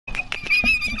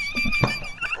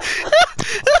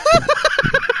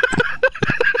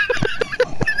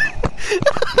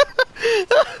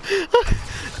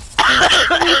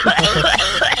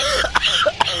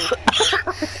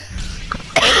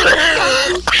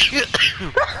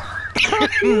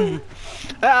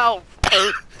Ow!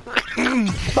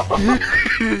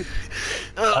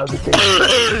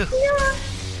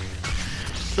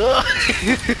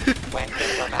 When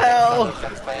diplomatic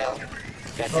solutions fail,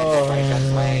 disintegration's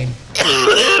way.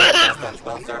 Resistance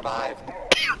will survive,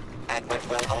 and which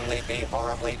will only be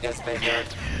horribly disfigured.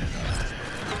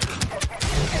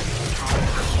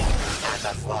 And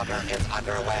the slaughter is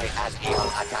underway as evil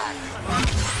attacks.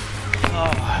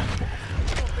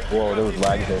 Whoa, there was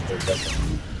lag there for a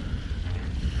second.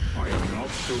 I am not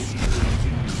so easy.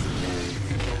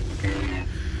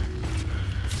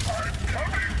 I'm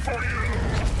coming for you!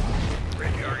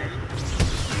 Ready are you?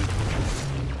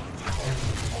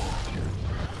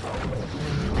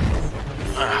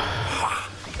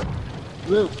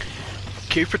 Luke!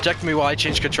 Can you protect me while I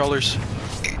change controllers?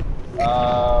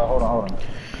 Hold on.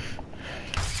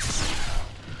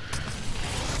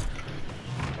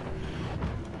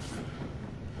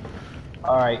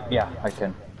 Alright, yeah, I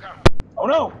can. Oh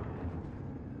no!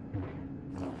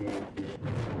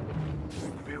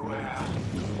 Beware.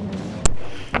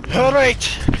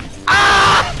 Alright!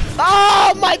 Ah!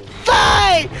 Oh, my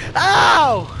thigh!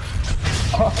 Ow!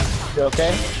 Oh, you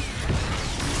okay?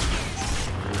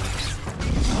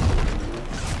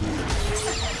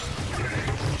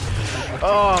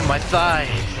 Oh, my thigh.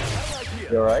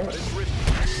 You alright?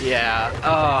 Yeah,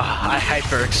 I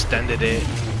hyperextended it.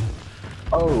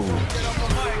 Oh.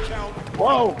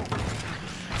 Whoa!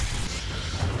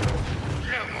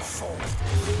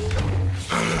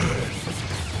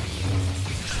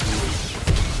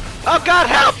 Oh God,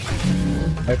 help!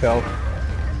 I fell.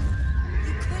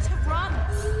 You could have run.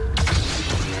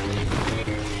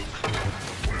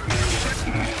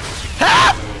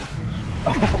 Help!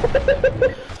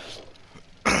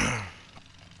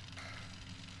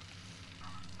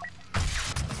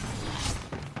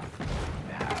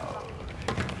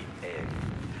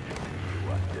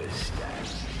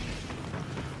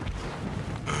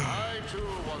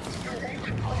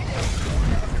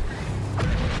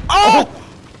 Oh!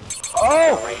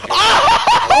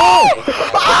 Oh!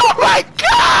 Oh my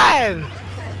God!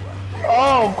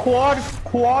 Oh,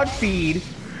 quad feed.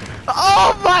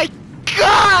 Oh my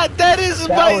God! That was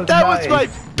nice. my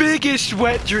biggest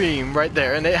wet dream right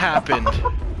there, and it happened.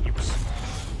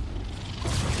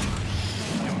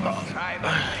 Time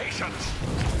and patience.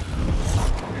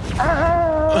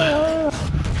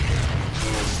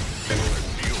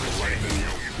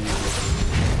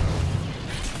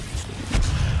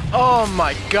 Oh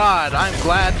my God! I'm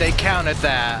glad they counted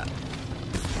that.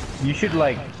 You should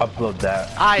like upload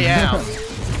that. I am,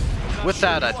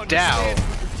 without a doubt.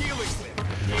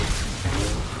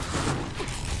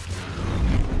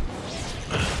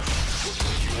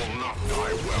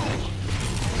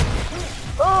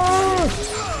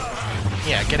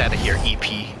 Yeah, get out of here,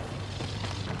 EP.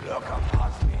 Look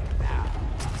upon me now.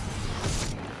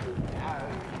 Now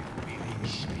you will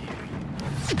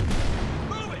experience.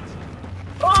 Move it!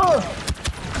 Oh!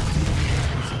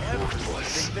 Everyone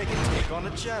think they can take on a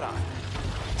Jedi.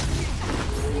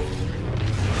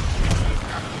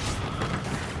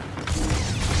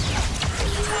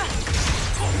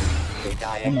 The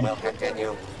dying will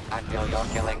continue until your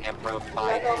killing improved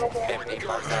by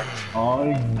 50%.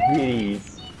 Oh,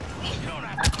 jeez.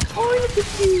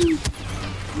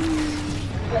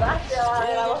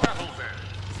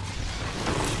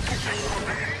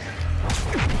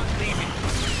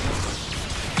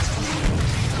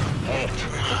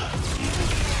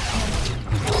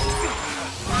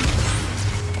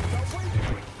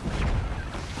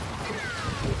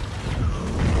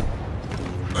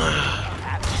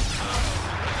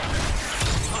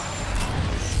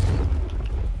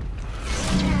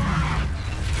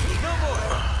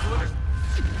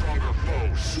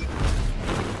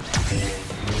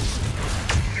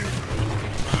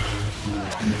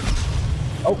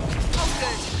 Oh!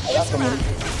 I got someone.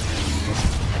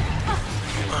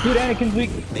 Dude, Anakin's weak.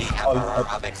 The Emperor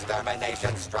of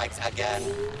Extermination strikes again.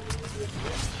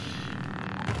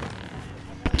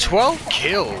 12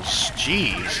 kills,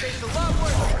 jeez.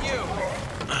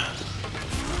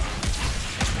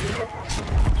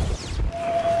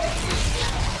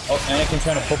 Oh, Anakin's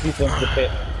trying to pull people into the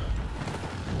pit.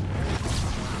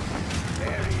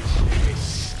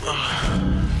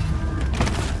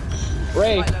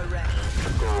 Ray!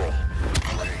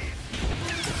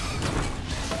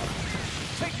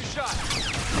 Take your shot.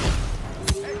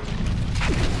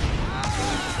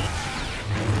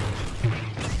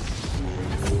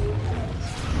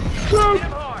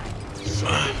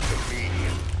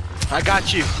 I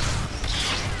got you.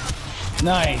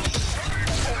 Nice!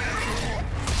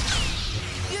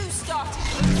 You started.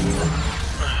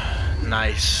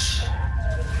 Nice.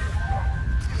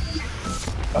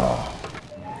 Oh.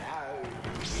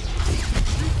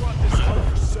 You brought this on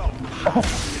yourself.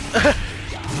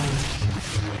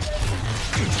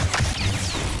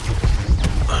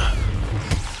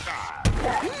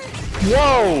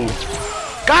 Whoa!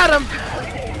 Got him!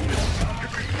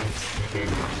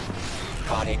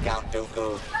 Body Count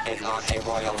Dooku is on a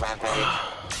royal rampage.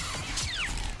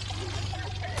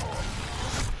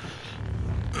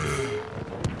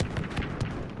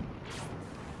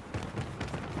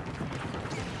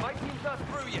 My team's not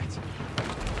through yet.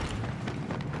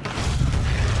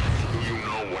 You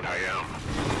know what I am.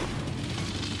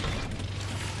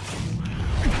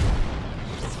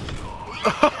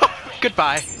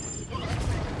 Goodbye.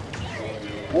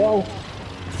 Whoa!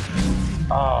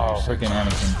 Oh, freaking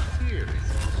Anakin.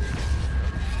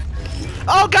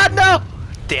 Oh god, no!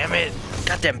 Damn it.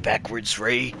 Goddamn backwards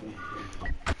ray.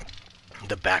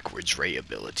 The backwards ray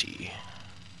ability.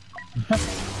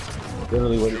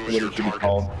 Literally what it should be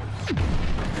called.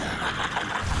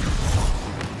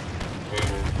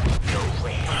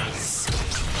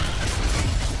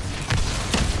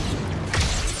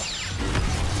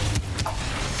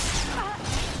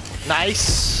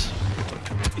 Nice.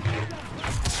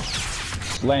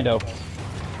 Lando.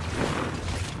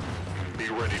 Be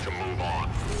ready to move on.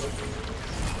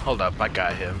 Hold up, I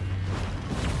got him.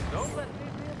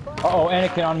 Uh-oh,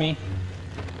 Anakin on me.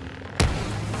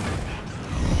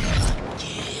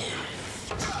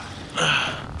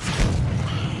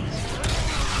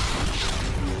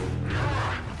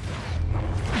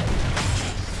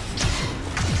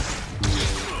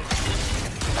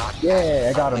 Yeah,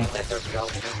 I got him.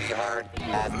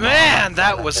 Man,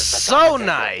 that was so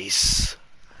nice.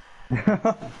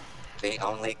 The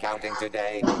only counting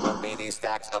today will be these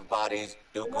stacks of bodies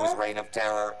Dooku's reign of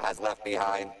terror has left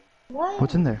behind. What?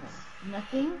 What's in there?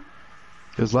 Nothing.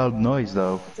 There's loud noise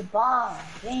though. It's a bomb.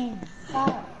 Dang.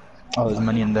 Stop. Oh, there's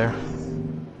money in there.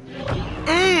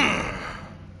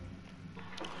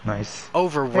 Nice.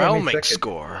 Overwhelming second.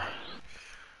 score.